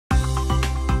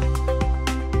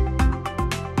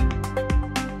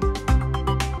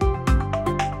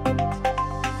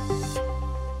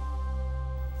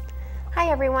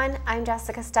everyone, I'm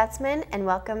Jessica Stutzman and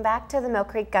welcome back to the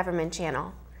Millcreek Government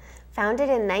Channel. Founded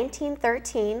in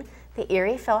 1913, the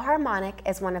Erie Philharmonic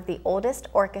is one of the oldest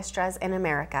orchestras in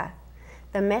America.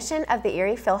 The mission of the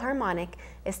Erie Philharmonic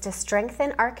is to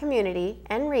strengthen our community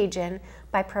and region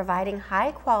by providing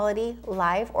high-quality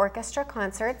live orchestra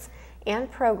concerts and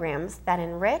programs that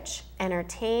enrich,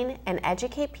 entertain, and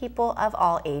educate people of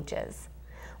all ages.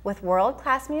 With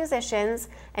world-class musicians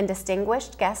and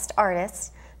distinguished guest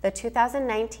artists, the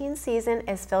 2019 season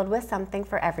is filled with something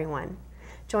for everyone.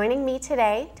 Joining me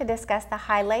today to discuss the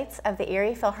highlights of the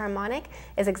Erie Philharmonic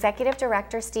is Executive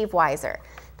Director Steve Weiser.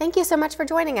 Thank you so much for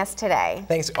joining us today.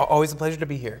 Thanks, always a pleasure to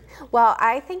be here. Well,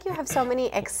 I think you have so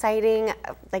many exciting,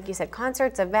 like you said,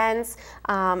 concerts, events.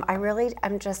 I'm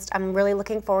really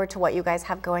looking forward to what you guys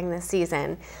have going this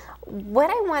season. What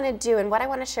I want to do and what I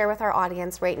want to share with our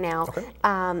audience right now,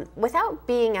 without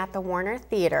being at the Warner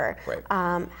Theater,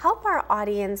 help our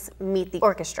audience meet the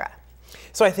orchestra.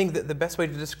 So I think that the best way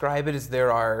to describe it is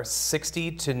there are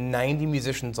 60 to 90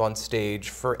 musicians on stage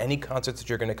for any concerts that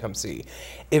you're going to come see.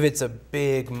 If it's a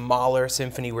big Mahler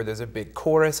symphony where there's a big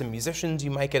chorus and musicians,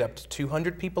 you might get up to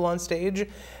 200 people on stage.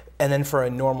 And then for a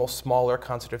normal, smaller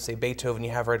concert of, say, Beethoven, you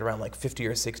have right around like 50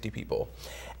 or 60 people.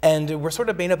 And we're sort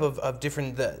of made up of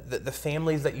different, the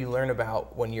families that you learn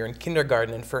about when you're in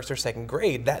kindergarten and first or second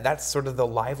grade. That's sort of the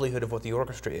livelihood of what the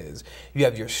orchestra is. You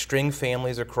have your string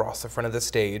families across the front of the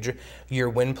stage, your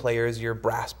wind players, your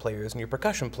brass players, and your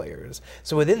percussion players.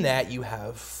 So within that, you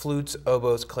have flutes,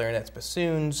 oboes, clarinets,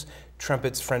 bassoons,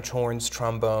 trumpets, French horns,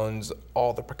 trombones,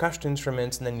 all the percussion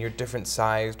instruments, and then your different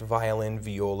sized violin,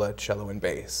 viola, cello, and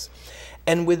bass.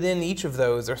 And within each of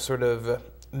those are sort of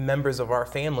members of our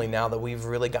family now that we've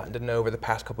really gotten to know over the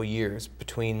past couple years,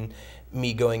 between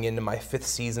me going into my 5th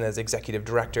season as executive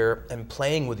director and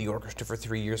playing with the orchestra for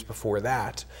 3 years before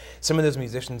that. Some of those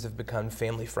musicians have become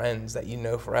family friends that you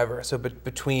know forever. So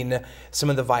between some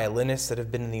of the violinists that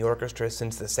have been in the orchestra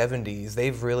since the 70s,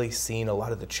 they've really seen a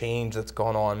lot of the change that's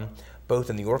gone on both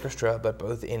in the orchestra, but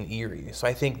both in Erie. So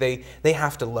I think they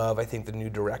have to love, I think, the new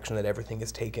direction that everything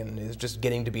has taken is just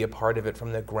getting to be a part of it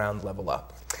from the ground level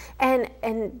up.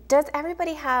 And does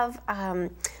everybody have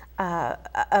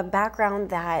a background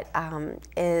that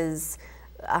is,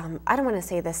 I don't want to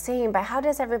say the same, but how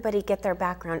does everybody get their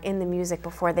background in the music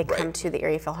before they come to the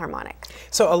Erie Philharmonic?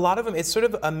 So a lot of them, it's sort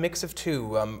of a mix of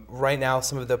two. Right now,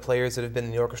 some of the players that have been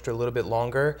in the orchestra a little bit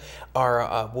longer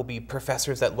will be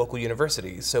professors at local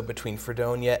universities. So between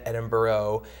Fredonia,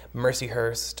 Edinburgh,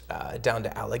 Mercyhurst, down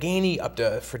to Allegheny, up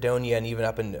to Fredonia, and even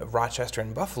up in Rochester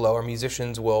and Buffalo, our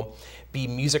musicians will be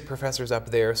music professors up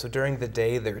there. So during the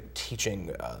day, they're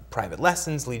teaching private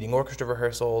lessons, leading orchestra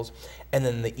rehearsals, and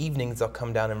then in the evenings, they'll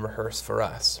come down and rehearse for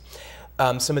us.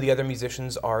 Some of the other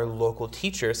musicians are local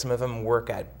teachers. Some of them work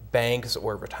at banks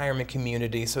or retirement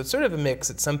communities. So it's sort of a mix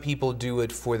that some people do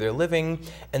it for their living,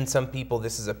 and some people,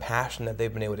 this is a passion that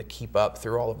they've been able to keep up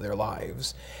through all of their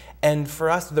lives. And for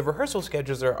us, the rehearsal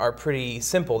schedules are pretty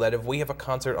simple, that if we have a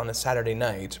concert on a Saturday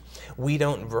night, we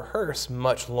don't rehearse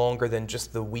much longer than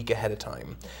just the week ahead of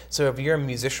time. So if you're a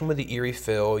musician with the Erie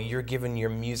Phil, you're given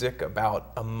your music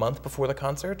about a month before the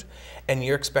concert, and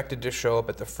you're expected to show up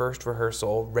at the first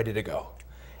rehearsal ready to go.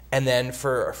 And then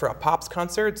for a Pops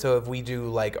concert, so if we do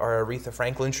like our Aretha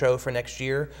Franklin show for next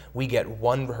year, we get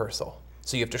one rehearsal.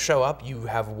 So you have to show up, you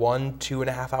have 1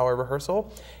 2.5 hour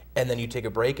rehearsal, and then you take a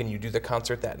break and you do the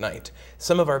concert that night.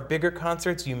 Some of our bigger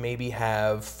concerts, you maybe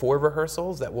have 4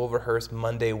 rehearsals that we'll rehearse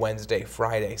Monday, Wednesday,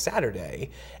 Friday,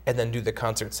 Saturday, and then do the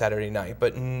concert Saturday night.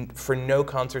 But for no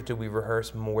concert do we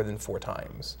rehearse more than 4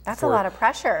 times. That's a lot of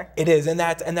pressure. It is, and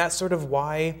that's sort of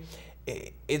why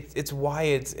it's why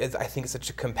it's I think such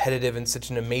a competitive and such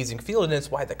an amazing field, and it's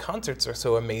why the concerts are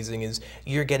so amazing. Is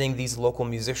you're getting these local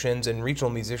musicians and regional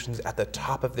musicians at the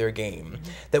top of their game.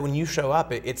 That when you show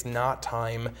up, it's not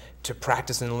time to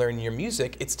practice and learn your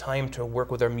music. It's time to work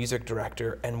with our music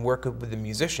director and work with the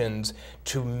musicians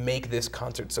to make this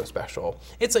concert so special.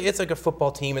 It's like a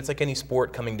football team. It's like any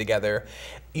sport coming together.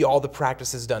 All the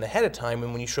practice is done ahead of time,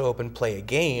 and when you show up and play a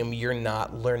game, you're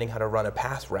not learning how to run a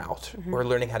pass route or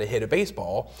learning how to hit a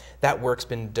baseball. That work's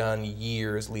been done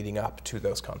years leading up to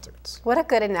those concerts. What a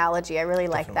good analogy. I really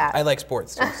like that. I like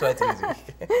sports too, so that's easy.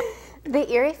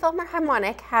 The Erie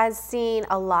Philharmonic has seen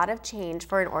a lot of change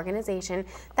for an organization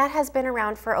that has been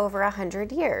around for over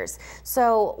 100 years.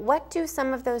 So what do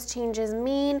some of those changes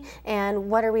mean, and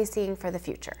what are we seeing for the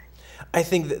future? I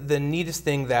think that the neatest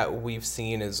thing that we've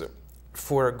seen is,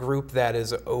 for a group that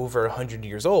is over 100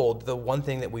 years old, the one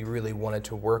thing that we really wanted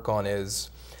to work on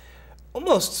is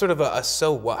almost sort of a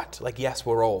so what, like, yes,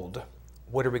 we're old,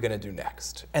 what are we going to do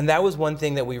next? And that was one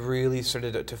thing that we really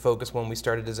started to focus when we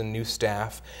started as a new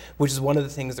staff, which is one of the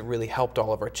things that really helped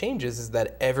all of our changes, is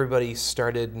that everybody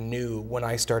started new when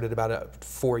I started about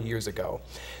 4 years ago.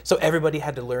 So everybody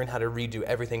had to learn how to redo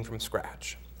everything from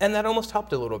scratch. And that almost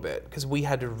helped a little bit, because we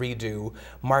had to redo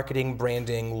marketing,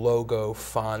 branding, logo,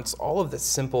 fonts, all of the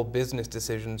simple business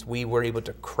decisions. We were able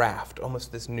to craft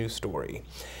almost this new story.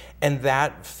 And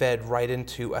that fed right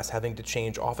into us having to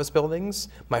change office buildings.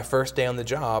 My first day on the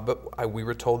job, we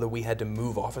were told that we had to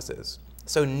move offices.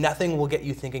 So nothing will get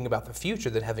you thinking about the future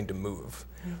than having to move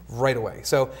right away.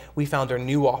 So we found our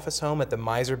new office home at the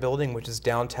Miser building, which is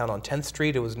downtown on 10th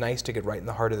Street. It was nice to get right in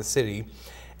the heart of the city.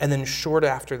 And then short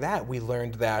after that, we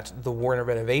learned that the Warner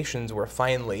renovations were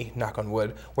finally, knock on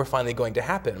wood, were finally going to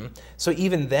happen. So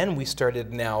even then, we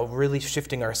started now really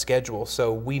shifting our schedule.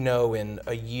 So we know in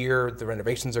a year the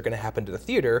renovations are going to happen to the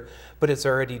theater, but it's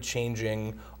already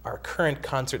changing our current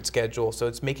concert schedule. So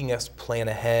it's making us plan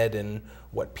ahead and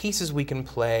what pieces we can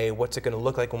play, what's it going to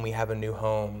look like when we have a new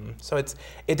home. So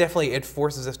it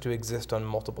forces us to exist on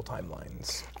multiple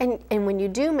timelines. And when you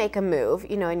do make a move,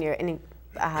 you know, and you're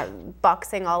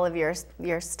boxing all of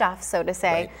your stuff, so to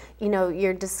say, right. You know,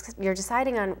 you're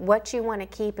deciding on what you want to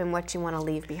keep and what you want to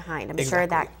leave behind. I'm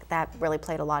Exactly. sure that really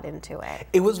played a lot into it.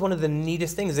 It was one of the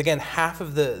neatest things. Again, half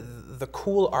of the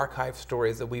cool archive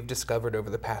stories that we've discovered over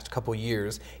the past couple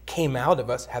years came out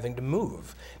of us having to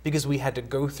move, because we had to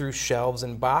go through shelves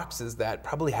and boxes that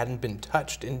probably hadn't been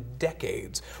touched in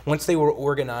decades. Once they were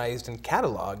organized and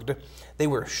cataloged, they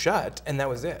were shut, and that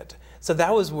was it. So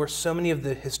that was where so many of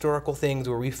the historical things,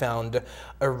 where we found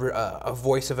a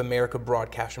Voice of America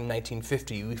broadcast from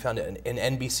 1950. We found an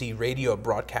NBC radio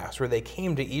broadcast where they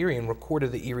came to Erie and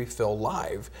recorded the Erie Phil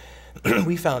live.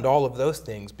 We found all of those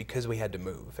things because we had to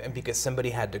move, and because somebody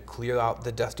had to clear out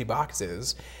the dusty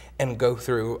boxes and go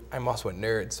through. I'm also a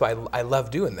nerd, so I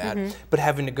love doing that, but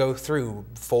having to go through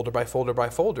folder by folder by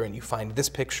folder, and you find this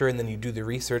picture, and then you do the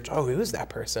research. Oh, who is that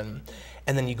person?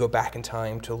 And then you go back in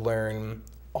time to learn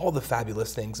all the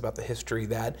fabulous things about the history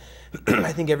that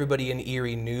I think everybody in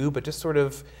Erie knew, but just sort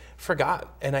of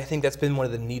forgot. And I think that's been one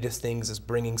of the neatest things, is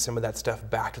bringing some of that stuff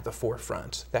back to the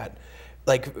forefront. That,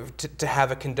 like, to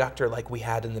have a conductor like we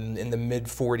had in the mid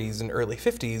 40s and early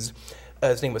 50s.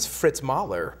 His name was Fritz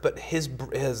Mahler, but his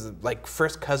like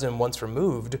first cousin once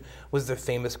removed was the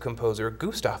famous composer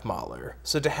Gustav Mahler.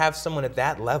 So to have someone at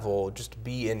that level just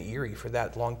be in Erie for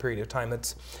that long period of time,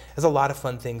 it's a lot of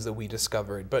fun things that we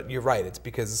discovered. But you're right, it's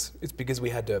because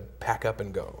we had to pack up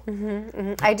and go.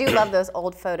 I do love those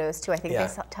old photos too. I think Yeah.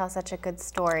 they tell such a good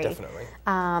story. Definitely.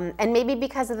 And maybe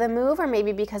because of the move, or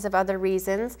maybe because of other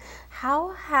reasons, how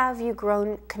have you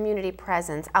grown community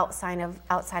presence outside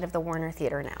of the Warner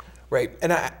Theater now? Right,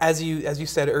 and as you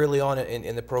said early on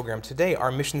in the program today, our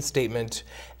mission statement,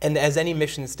 and as any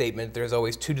mission statement, there's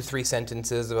always 2 to 3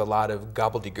 sentences of a lot of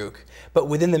gobbledygook. But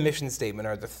within the mission statement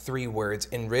are the 3 words: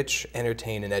 enrich,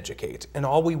 entertain, and educate. And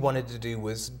all we wanted to do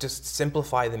was just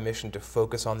simplify the mission to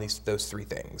focus on those 3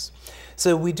 things.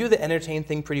 So we do the entertain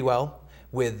thing pretty well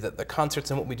with the concerts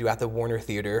and what we do at the Warner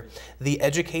Theater. The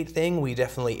educate thing we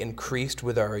definitely increased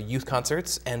with our youth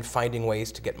concerts and finding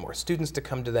ways to get more students to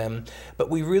come to them. But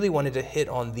we really wanted to hit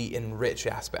on the enrich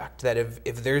aspect, that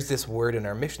if there's this word in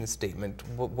our mission statement,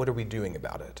 what are we doing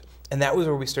about it? And that was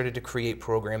where we started to create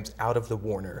programs out of the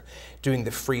Warner, doing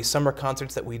the free summer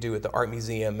concerts that we do at the Art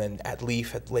Museum and at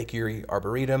LEAF at Lake Erie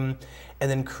Arboretum,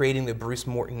 and then creating the Bruce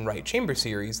Morton Wright Chamber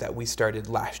Series that we started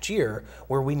last year,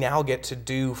 where we now get to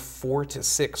do 4 to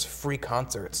 6 free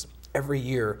concerts every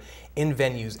year in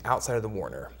venues outside of the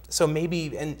Warner. So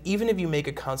maybe, and even if you make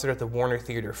a concert at the Warner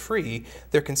Theater free,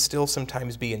 there can still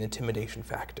sometimes be an intimidation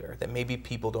factor, that maybe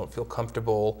people don't feel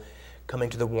comfortable coming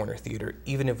to the Warner Theater,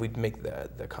 even if we make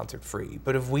the concert free.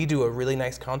 But if we do a really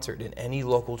nice concert in any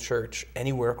local church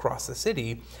anywhere across the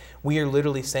city, we are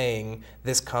literally saying,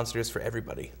 this concert is for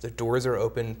everybody. The doors are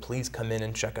open, please come in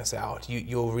and check us out.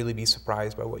 You'll really be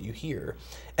surprised by what you hear.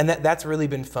 And that's really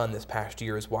been fun this past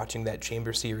year, is watching that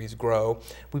chamber series grow.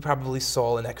 We probably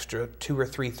saw an extra 2,000 or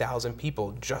 3,000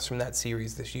 people just from that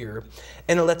series this year.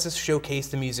 And it lets us showcase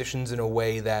the musicians in a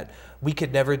way that we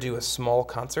could never do a small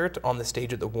concert on the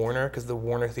stage at the Warner, because the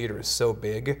Warner Theater is so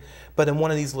big. But in one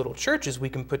of these little churches, we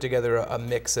can put together a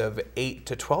mix of 8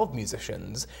 to 12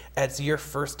 musicians. It's your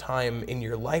first time in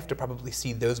your life to probably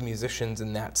see those musicians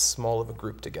in that small of a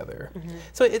group together.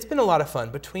 So it's been a lot of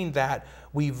fun. Between that,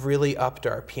 we've really upped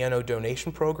our piano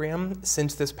donation program.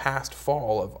 Since this past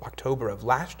fall of October of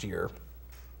last year,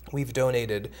 we've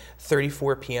donated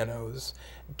 34 pianos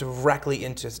directly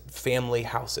into family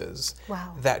houses.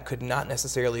 Wow. That could not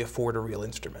necessarily afford a real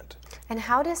instrument. And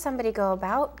how does somebody go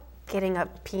about getting a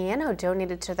piano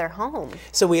donated to their home?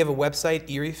 So we have a website,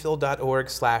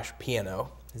 eriephil.org/piano.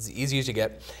 It's the easiest to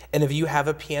get. And if you have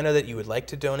a piano that you would like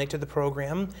to donate to the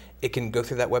program, it can go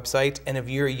through that website. And if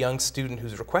you're a young student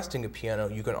who's requesting a piano,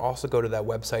 you can also go to that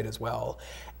website as well.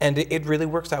 And it really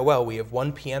works out well. We have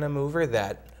one piano mover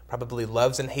that probably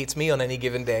loves and hates me on any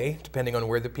given day, depending on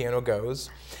where the piano goes.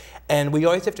 And we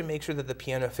always have to make sure that the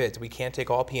piano fits. We can't take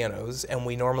all pianos, and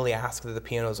we normally ask that the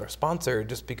pianos are sponsored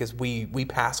just because we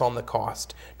pass on the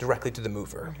cost directly to the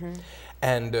mover.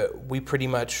 And we pretty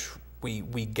much,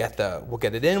 we'll get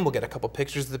it in, we'll get a couple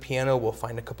pictures of the piano, we'll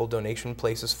find a couple donation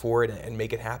places for it and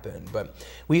make it happen. But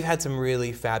we've had some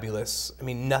really fabulous, I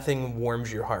mean, nothing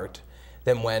warms your heart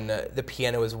than when the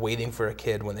piano is waiting for a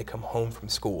kid when they come home from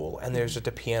school and there's just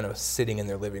a piano sitting in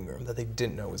their living room that they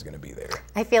didn't know was going to be there.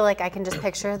 I feel like I can just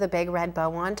picture the big red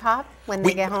bow on top when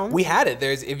they get home. We had it.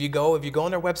 If you go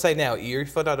on our website now,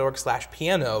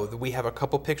 eriephil.org/piano, we have a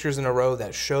couple pictures in a row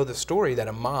that show the story that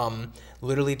a mom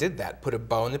literally did that, put a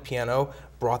bow on the piano,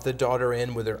 brought the daughter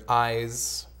in with her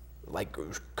eyes, like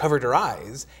covered her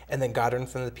eyes, and then got her in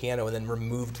front of the piano and then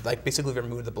basically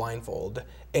removed the blindfold.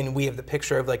 And we have the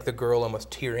picture of like the girl almost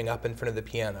tearing up in front of the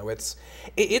piano. It's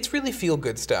really feel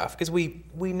good stuff because we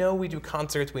know we do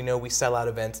concerts, we know we sell out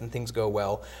events and things go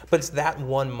well, but it's that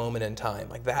one moment in time,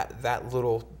 like that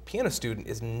little piano student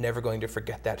is never going to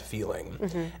forget that feeling.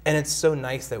 And it's so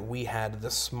nice that we had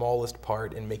the smallest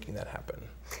part in making that happen.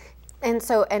 And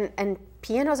so and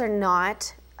pianos are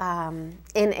not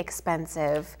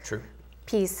inexpensive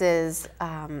pieces,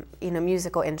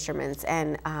 musical instruments.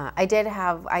 And I did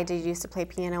used to play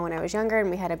piano when I was younger,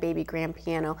 and we had a baby grand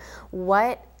piano.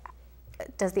 What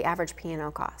does the average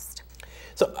piano cost?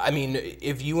 So, I mean,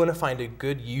 if you want to find a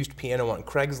good used piano on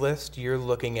Craigslist, you're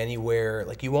looking anywhere,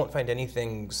 like you won't find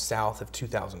anything south of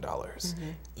 $2,000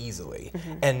 easily.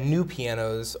 And new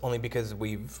pianos, only because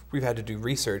we've had to do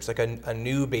research, like a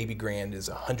new baby grand is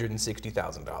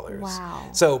 $160,000. Wow.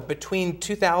 So between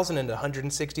 $2,000 and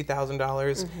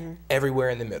 $160,000, everywhere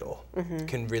in the middle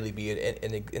can really be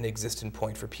an existent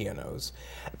point for pianos.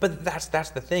 But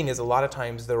that's the thing, is a lot of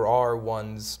times there are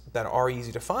ones that are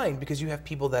easy to find because you have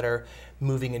people that are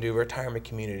moving into a retirement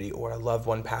community or a loved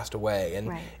one passed away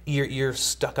and you're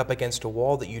stuck up against a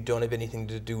wall that you don't have anything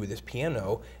to do with this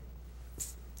piano.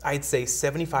 I'd say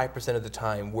 75% of the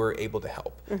time we're able to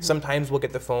help. Sometimes we'll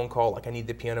get the phone call like, I need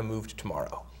the piano moved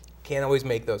tomorrow. Can't always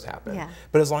make those happen.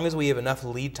 But as long as we have enough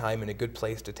lead time and a good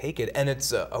place to take it, and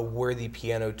it's a worthy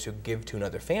piano to give to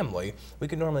another family, we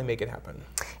can normally make it happen.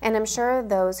 And I'm sure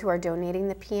those who are donating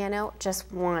the piano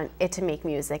just want it to make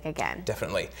music again.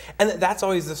 Definitely. And that's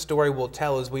always the story we'll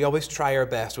tell, is we always try our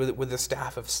best. With a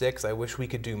staff of 6, I wish we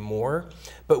could do more,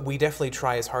 but we definitely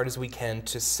try as hard as we can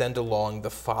to send along the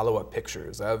follow-up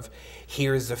pictures of,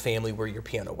 here's the family where your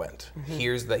piano went.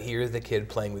 Here's the kid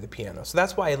playing with the piano. So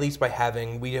that's why, at least by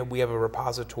having, we have a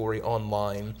repository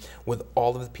online with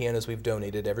all of the pianos we've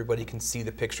donated. Everybody can see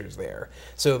the pictures there.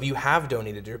 So if you have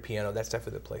donated your piano, that's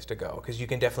definitely the place to go, because you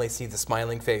can definitely see the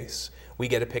smiling face. We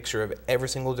get a picture of every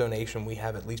single donation. We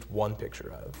have at least one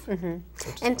picture of.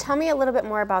 And tell me a little bit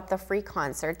more about the free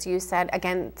concerts. You said,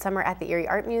 again, some are at the Erie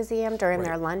Art Museum during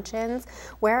their luncheons.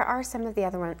 Where are some of the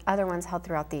other ones held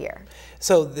throughout the year?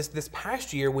 So this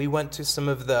past year, we went to some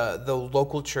of the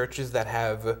local churches that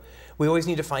have, we always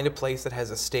need to find a place that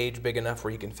has a stage big enough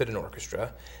where you can fit an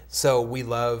orchestra. So we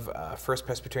love First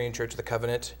Presbyterian Church of the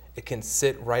Covenant. It can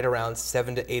sit right around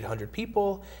 700 to 800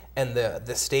 people, and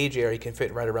the stage area can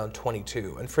fit right around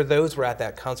 22. And for those who were at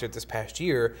that concert this past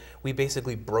year, we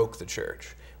basically broke the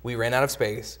church. We ran out of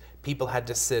space. People had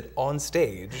to sit on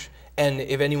stage. And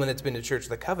if anyone that's been to Church of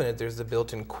the Covenant, there's the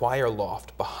built-in choir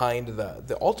loft behind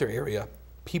the altar area.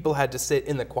 People had to sit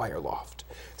in the choir loft.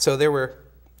 So there were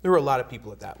a lot of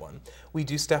people at that one. We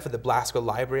do stuff at the Blasco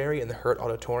Library and the Hurt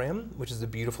Auditorium, which is a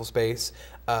beautiful space,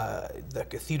 the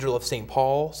Cathedral of St.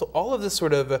 Paul. So all of this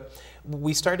sort of,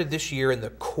 we started this year in the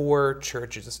core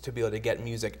churches to be able to get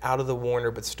music out of the Warner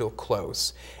but still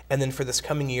close. And then for this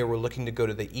coming year, we're looking to go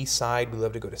to the east side. We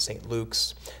love to go to St.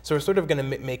 Luke's. So we're sort of going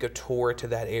to make a tour to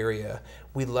that area.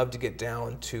 We'd love to get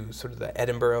down to sort of the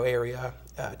Edinburgh area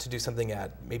to do something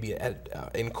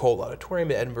in Cole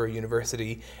Auditorium at Edinburgh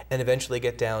University, and eventually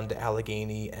get down to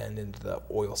Allegheny and into the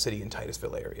Oil City and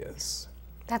Titusville areas.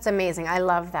 That's amazing. I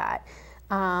love that.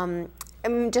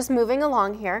 Just moving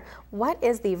along here, what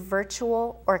is the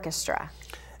virtual orchestra?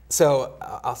 So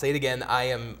I'll say it again,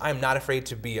 I'm not afraid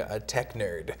to be a tech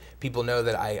nerd. People know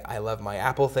that I love my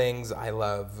Apple things, I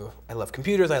love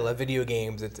computers, I love video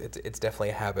games, it's definitely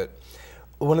a habit.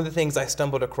 One of the things I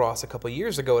stumbled across a couple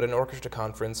years ago at an orchestra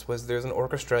conference was there's an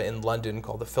orchestra in London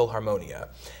called the Philharmonia.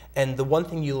 And the one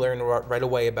thing you learn right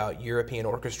away about European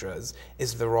orchestras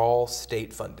is they're all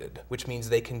state funded, which means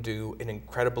they can do an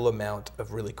incredible amount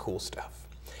of really cool stuff.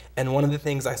 And one of the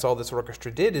things I saw this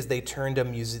orchestra did is they turned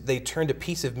a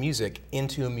piece of music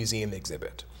into a museum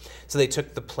exhibit. So they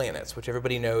took the planets, which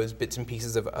everybody knows, bits and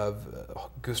pieces of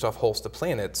Gustav Holst, the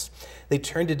planets. They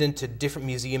turned it into different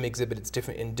museum exhibits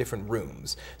in different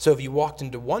rooms. So if you walked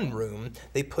into one room,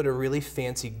 they put a really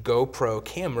fancy GoPro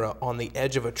camera on the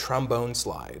edge of a trombone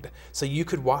slide. So you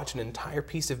could watch an entire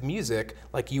piece of music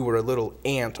like you were a little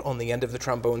ant on the end of the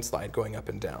trombone slide going up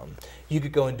and down. You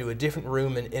could go into a different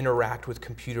room and interact with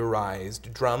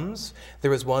computerized drums.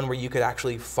 There was one where you could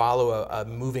actually follow a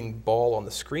moving ball on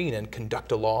the screen and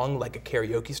conduct along like a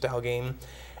karaoke style game.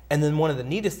 And then one of the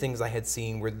neatest things I had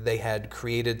seen where they had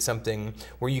created something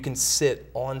where you can sit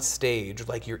on stage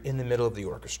like you're in the middle of the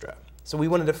orchestra. So we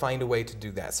wanted to find a way to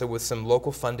do that. So with some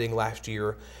local funding last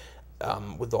year,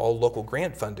 with all local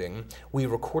grant funding, we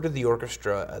recorded the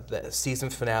orchestra, the season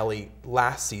finale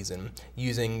last season,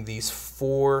 using these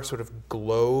 4 sort of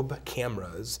globe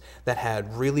cameras that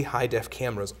had really high-def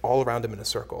cameras all around them in a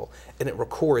circle, and it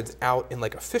records out in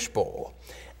like a fishbowl.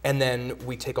 And then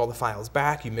we take all the files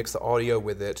back, you mix the audio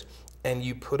with it, and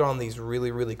you put on these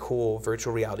really, really cool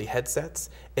virtual reality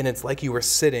headsets, and it's like you were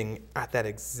sitting at that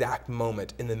exact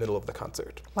moment in the middle of the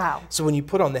concert. Wow. So when you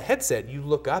put on the headset, you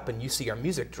look up and you see our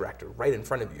music director right in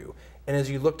front of you. And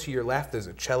as you look to your left, there's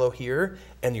a cello here,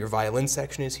 and your violin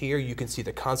section is here. You can see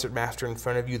the concertmaster in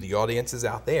front of you, the audience is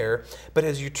out there. But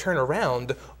as you turn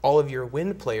around, all of your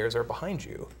wind players are behind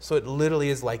you. So it literally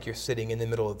is like you're sitting in the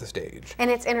middle of the stage. And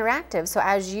it's interactive, so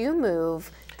as you move,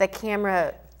 the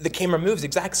camera moves,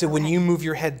 exactly. So when you move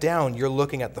your head down, you're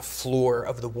looking at the floor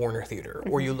of the Warner Theater,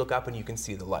 or you look up and you can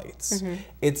see the lights.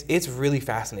 It's really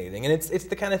fascinating, and it's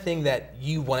the kind of thing that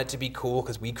you want it to be cool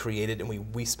because we created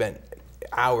and we spent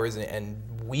hours and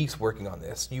weeks working on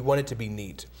this. You want it to be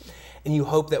neat. And you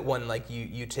hope that when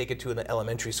you take it to an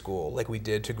elementary school, like we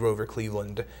did to Grover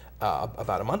Cleveland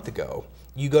about a month ago,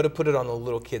 you go to put it on a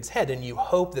little kid's head and you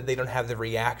hope that they don't have the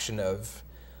reaction of,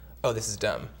 oh, this is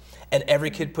dumb. And every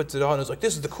kid puts it on and is like,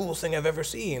 this is the coolest thing I've ever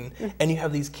seen. And you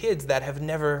have these kids that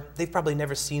they've probably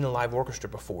never seen a live orchestra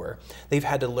before. They've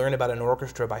had to learn about an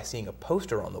orchestra by seeing a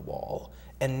poster on the wall.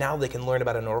 And now they can learn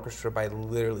about an orchestra by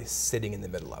literally sitting in the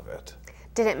middle of it.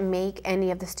 Did it make any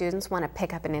of the students want to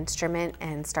pick up an instrument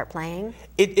and start playing?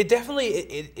 It definitely,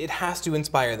 it has to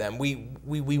inspire them. We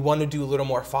want to do a little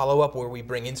more follow-up where we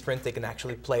bring instruments they can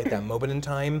actually play at that moment in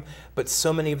time. But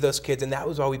so many of those kids, and that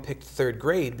was why we picked 3rd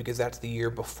grade, because that's the year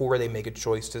before they make a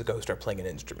choice to go start playing an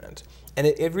instrument. And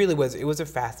it really was, it was a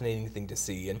fascinating thing to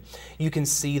see. And you can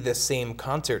see the same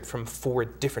concert from 4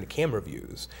 different camera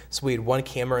views. So we had one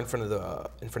camera in front of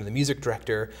the music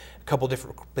director, a couple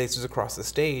different places across the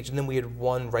stage, and then we had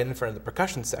one right in front of the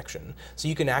percussion section. So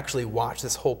you can actually watch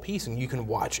this whole piece, and you can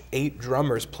watch 8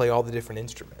 drummers play all the different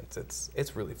instruments.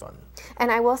 It's really fun. And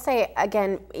I will say,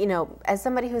 again, as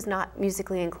somebody who's not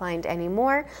musically inclined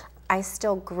anymore, I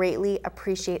still greatly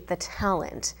appreciate the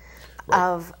talent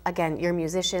of, again, your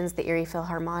musicians, the Erie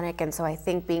Philharmonic, and so I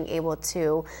think being able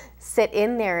to sit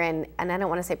in there and I don't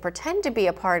want to say pretend to be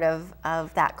a part of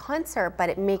that concert, but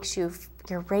it makes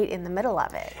you're right in the middle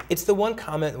of it. It's the one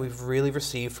comment we've really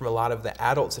received from a lot of the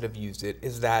adults that have used it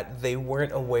is that they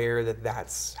weren't aware that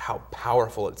that's how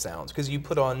powerful it sounds. Because you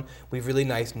put on, we have really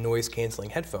nice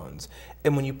noise-canceling headphones,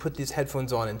 and when you put these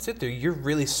headphones on and sit there, you're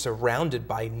really surrounded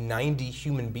by 90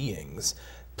 human beings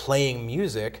playing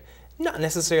music, not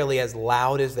necessarily as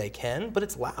loud as they can, but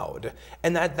it's loud.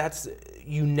 And that's,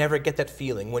 you never get that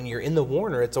feeling. When you're in the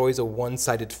Warner, it's always a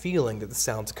one-sided feeling that the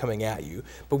sound's coming at you.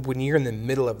 But when you're in the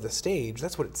middle of the stage,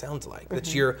 that's what it sounds like.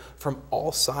 That you're, from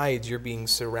all sides, you're being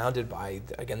surrounded by,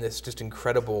 again, this just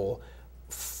incredible,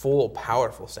 full,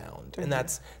 powerful sound. And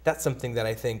that's something that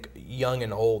I think, young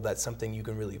and old, that's something you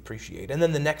can really appreciate. And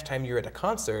then the next time you're at a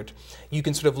concert, you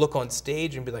can sort of look on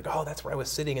stage and be like, oh, that's where I was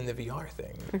sitting in the VR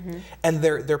thing. And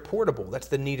they're portable. That's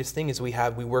the neatest thing is we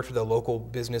worked with a local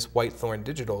business, Whitethorn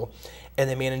Digital, and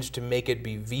they managed to make it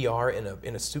be VR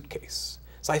in a suitcase.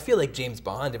 So I feel like James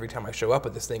Bond every time I show up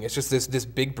with this thing. It's just this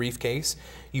big briefcase.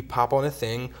 You pop on a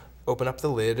thing, open up the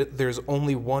lid, there's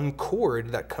only one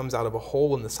cord that comes out of a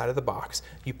hole in the side of the box.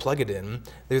 You plug it in,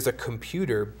 there's a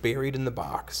computer buried in the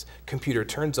box. Computer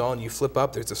turns on, you flip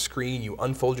up, there's a screen, you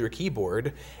unfold your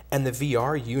keyboard, and the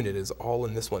VR unit is all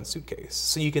in this one suitcase.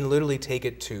 So you can literally take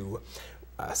it to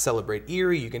celebrate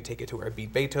Erie, you can take it to our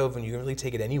Beat Beethoven, you can really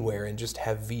take it anywhere and just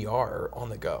have VR on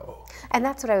the go. And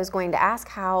that's what I was going to ask,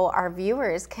 how our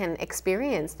viewers can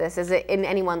experience this. Is it in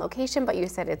any one location, but you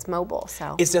said it's mobile,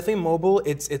 so. It's definitely mobile.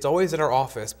 It's always at our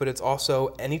office, but it's also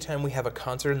anytime we have a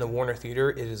concert in the Warner Theater,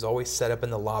 it is always set up in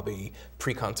the lobby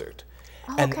pre-concert.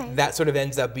 Oh, and okay. that sort of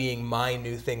ends up being my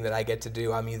new thing that I get to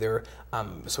do. I'm either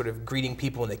sort of greeting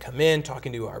people when they come in,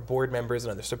 talking to our board members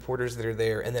and other supporters that are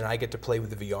there, and then I get to play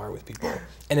with the VR with people.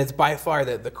 And it's by far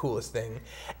the coolest thing.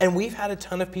 And we've had a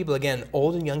ton of people, again,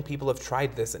 old and young people have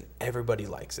tried this, and everybody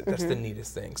likes it. That's the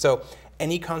neatest thing. So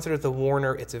any concert at the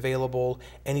Warner, it's available.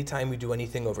 Anytime we do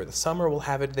anything over the summer, we'll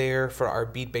have it there for our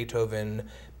Beat Beethoven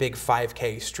big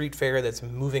 5K street fair that's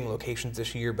moving locations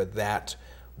this year, but that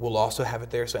we'll also have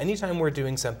it there. So anytime we're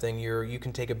doing something, you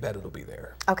can take a bet it'll be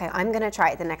there. Okay, I'm gonna try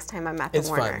it the next time I'm at the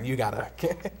Warner. It's fun, you gotta.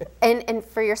 And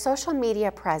for your social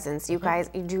media presence, you guys,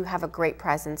 you do have a great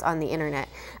presence on the internet.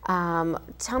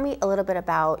 Tell me a little bit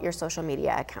about your social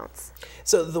media accounts.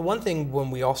 So the one thing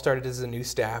when we all started as a new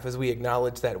staff is we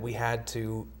acknowledged that we had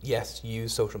to, yes,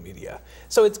 use social media.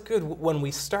 So it's good, when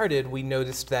we started, we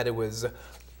noticed that it was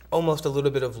almost a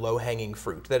little bit of low-hanging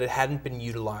fruit, that it hadn't been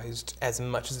utilized as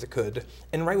much as it could.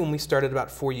 And right when we started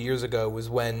about 4 years ago was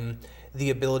when the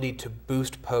ability to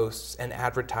boost posts and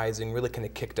advertising really kind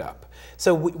of kicked up.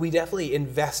 So we definitely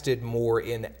invested more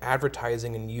in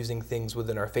advertising and using things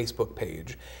within our Facebook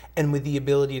page. And with the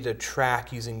ability to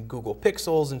track using Google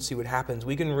Pixels and see what happens,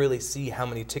 we can really see how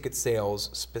many ticket sales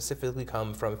specifically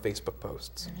come from Facebook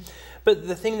posts. But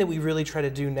the thing that we really try to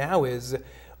do now is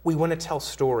we want to tell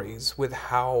stories with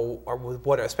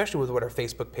especially with what our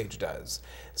Facebook page does.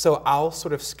 So I'll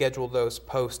sort of schedule those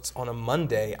posts on a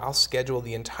Monday. I'll schedule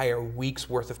the entire week's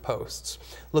worth of posts,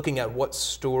 looking at what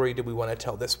story do we want to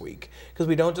tell this week. Because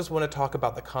we don't just want to talk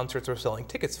about the concerts we're selling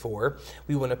tickets for.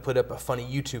 We want to put up a funny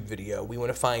YouTube video. We want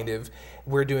to find if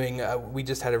we're doing, we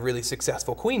just had a really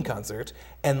successful Queen concert,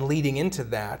 and leading into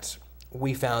that,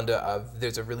 we found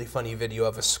there's a really funny video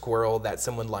of a squirrel that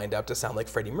someone lined up to sound like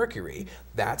Freddie Mercury.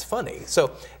 That's funny.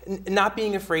 So not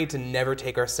being afraid to never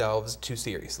take ourselves too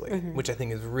seriously, which I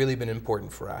think has really been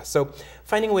important for us. So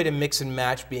finding a way to mix and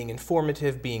match being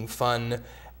informative, being fun,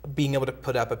 being able to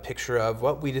put up a picture of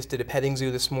what we just did a petting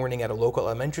zoo this morning at a local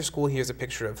elementary school. Here's a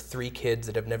picture of 3 kids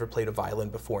that have never played a violin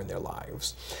before in their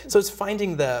lives. So it's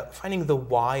finding the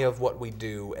why of what we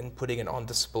do and putting it on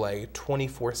display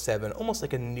 24/7, almost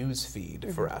like a news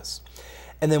feed for us.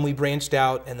 And then we branched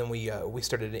out, and then we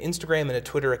started an Instagram and a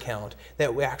Twitter account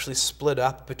that we actually split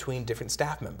up between different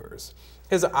staff members.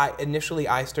 Because initially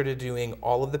I started doing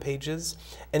all of the pages,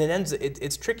 and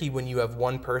it's tricky when you have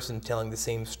one person telling the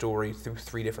same story through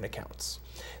 3 different accounts.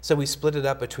 So we split it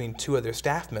up between 2 other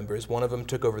staff members. One of them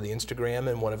took over the Instagram,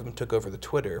 and one of them took over the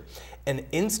Twitter. And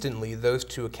instantly those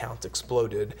 2 accounts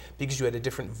exploded because you had a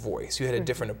different voice. You had a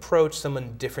different approach,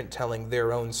 someone different telling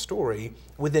their own story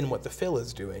within what the Phil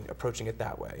is doing, approaching it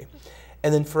that way.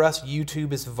 And then for us,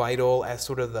 YouTube is vital as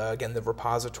sort of the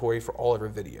repository for all of our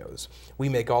videos. We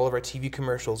make all of our TV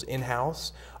commercials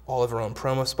in-house, all of our own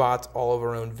promo spots, all of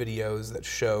our own videos that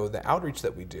show the outreach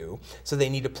that we do, so they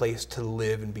need a place to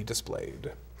live and be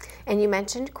displayed. And you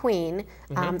mentioned Queen,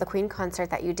 the Queen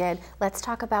concert that you did. Let's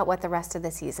talk about what the rest of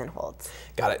the season holds.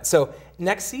 Got it. So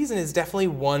next season is definitely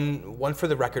one for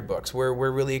the record books. We're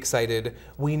really excited.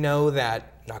 We know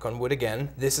that, knock on wood again,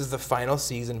 this is the final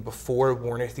season before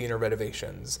Warner Theater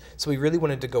renovations. So we really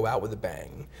wanted to go out with a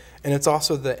bang. And it's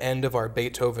also the end of our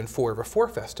Beethoven 4/4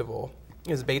 Festival,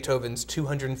 because Beethoven's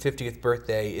 250th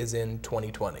birthday is in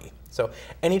 2020. So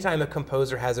anytime a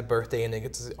composer has a birthday, and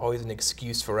it's always an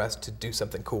excuse for us to do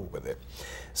something cool with it.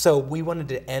 So we wanted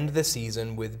to end the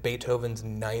season with Beethoven's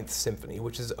 9th Symphony,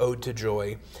 which is Ode to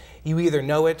Joy. You either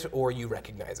know it or you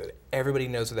recognize it. Everybody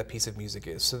knows what that piece of music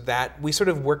is. So that we sort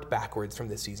of worked backwards from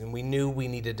this season. We knew we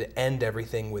needed to end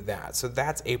everything with that. So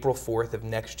that's April 4th of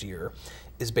next year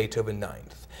is Beethoven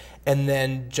 9th. And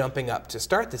then jumping up to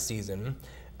start the season,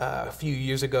 a few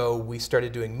years ago, we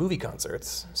started doing movie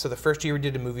concerts. So the first year we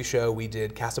did a movie show, we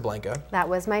did Casablanca. That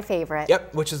was my favorite.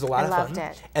 Yep, which is a lot of fun. I loved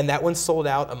it. And that one sold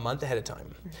out a month ahead of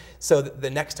time. So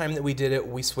the next time that we did it,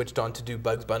 we switched on to do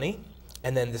Bugs Bunny.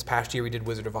 And then this past year we did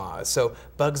Wizard of Oz. So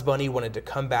Bugs Bunny wanted to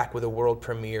come back with a world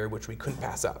premiere, which we couldn't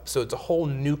pass up. So it's a whole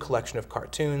new collection of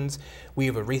cartoons. We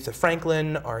have Aretha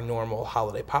Franklin, our normal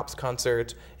Holiday Pops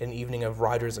concert, an evening of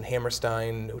Rodgers and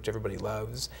Hammerstein, which everybody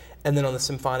loves. And then on the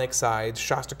symphonic side,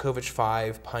 Shostakovich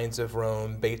 5, Pines of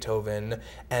Rome, Beethoven,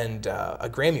 and a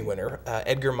Grammy winner,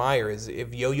 Edgar Meyer.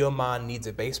 If Yo-Yo Ma needs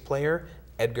a bass player,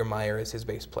 Edgar Meyer is his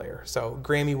bass player. So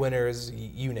Grammy winners,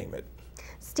 you name it.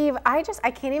 Steve, I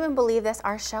can't even believe this.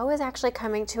 Our show is actually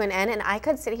coming to an end, and I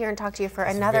could sit here and talk to you for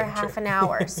another half an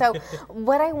hour. So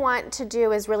what I want to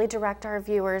do is really direct our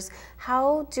viewers.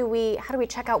 How do we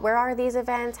check out, where are these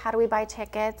events? How do we buy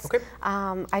tickets? Okay.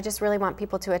 I just really want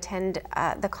people to attend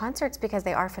the concerts because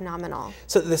they are phenomenal.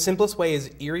 So the simplest way is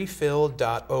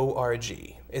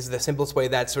eriephil.org. is the simplest way.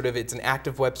 That's it's an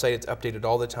active website. It's updated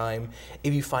all the time.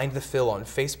 If you find the Phil on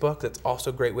Facebook, that's also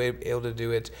a great way to be able to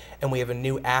do it. And we have a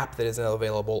new app that is now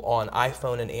available on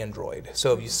iPhone and Android.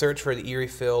 So if you search for the Erie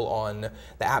Phil on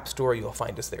the App Store, you'll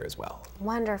find us there as well.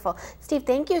 Wonderful. Steve,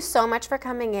 thank you so much for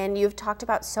coming in. You've talked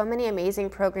about so many amazing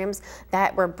programs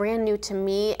that were brand new to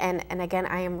me. And again,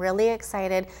 I am really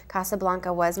excited.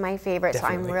 Casablanca was my favorite,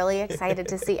 Definitely. so I'm really excited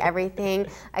to see everything.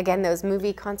 Again, those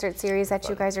movie concert series that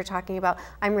you guys are talking about.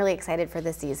 I'm really excited for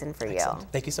this season for Excellent. you.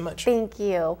 Thank you so much. Thank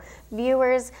you.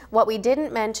 Viewers, what we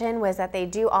didn't mention was that they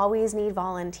do always need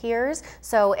volunteers.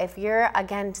 So if you're,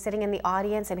 again, sitting in the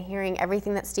audience and hearing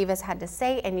everything that Steve has had to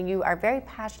say and you are very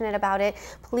passionate about it,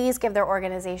 please give their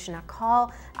organization a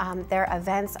call. Their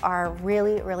events are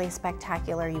really, really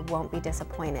spectacular. You won't be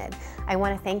disappointed. I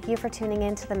want to thank you for tuning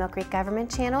in to the Millcreek Government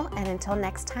Channel, and until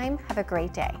next time, have a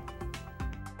great day.